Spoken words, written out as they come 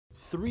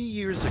3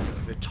 years ago,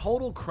 the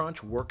Total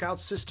Crunch workout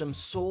system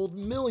sold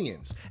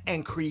millions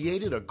and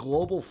created a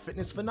global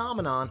fitness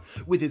phenomenon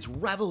with its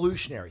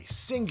revolutionary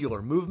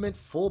singular movement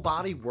full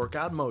body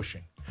workout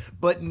motion.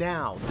 But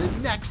now, the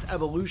next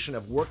evolution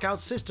of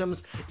workout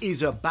systems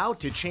is about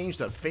to change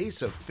the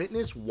face of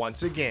fitness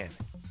once again.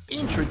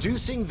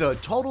 Introducing the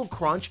Total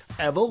Crunch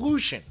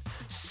Evolution,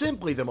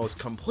 simply the most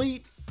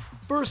complete,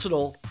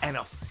 versatile, and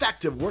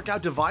effective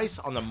workout device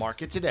on the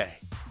market today.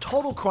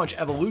 Total Crunch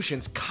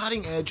Evolution's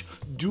cutting-edge,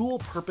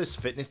 dual-purpose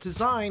fitness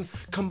design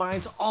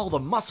combines all the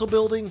muscle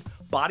building,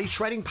 body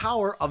shredding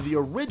power of the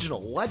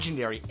original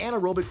legendary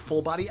anaerobic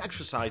full-body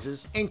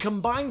exercises and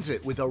combines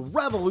it with a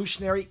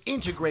revolutionary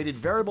integrated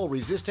variable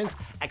resistance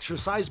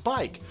exercise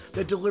bike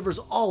that delivers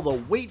all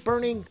the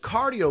weight-burning,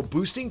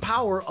 cardio-boosting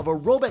power of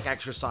aerobic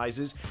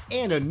exercises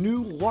and a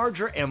new,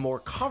 larger, and more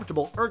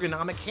comfortable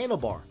ergonomic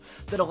handlebar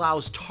that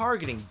allows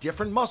targeting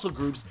different muscle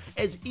groups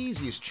as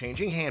easy as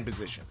changing hand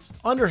positions.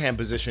 Underhand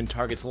position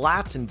targets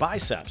lats and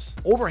biceps,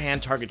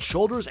 overhand targets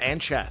shoulders and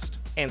chest,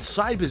 and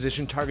side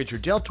position targets your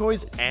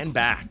deltoids and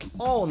back,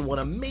 all in one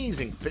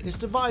amazing fitness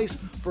device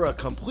for a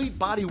complete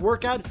body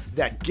workout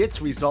that gets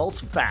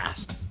results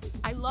fast.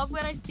 I love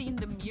what I see in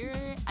the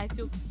mirror. I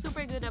feel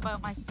super good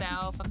about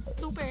myself. I'm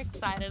super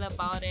excited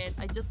about it.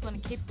 I just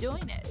want to keep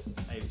doing it.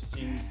 I've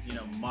seen,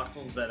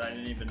 muscles that I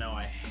didn't even know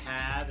I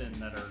had and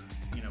that are,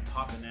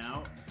 popping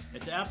out.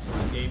 It's an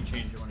absolute game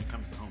changer when it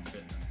comes to home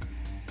fitness.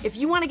 If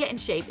you want to get in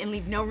shape and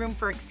leave no room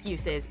for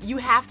excuses, you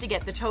have to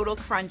get the Total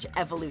Crunch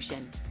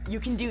Evolution. You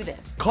can do this.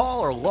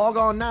 Call or log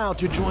on now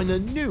to join the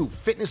new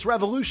fitness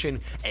revolution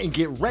and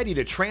get ready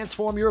to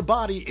transform your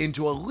body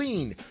into a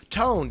lean,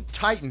 toned,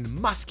 tightened,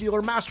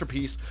 muscular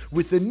masterpiece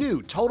with the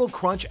new Total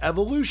Crunch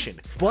Evolution.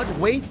 But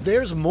wait,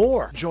 there's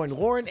more. Join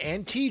Lauren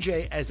and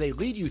TJ as they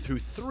lead you through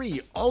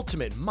 3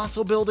 ultimate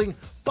muscle building,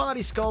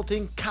 body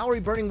sculpting, calorie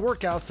burning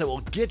workouts that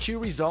will get you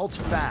results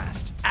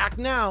fast. Act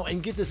now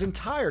and get this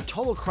entire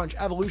Total Crunch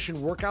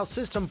Evolution workout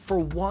system for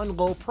one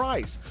low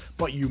price,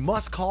 but you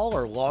must call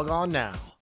or log on now.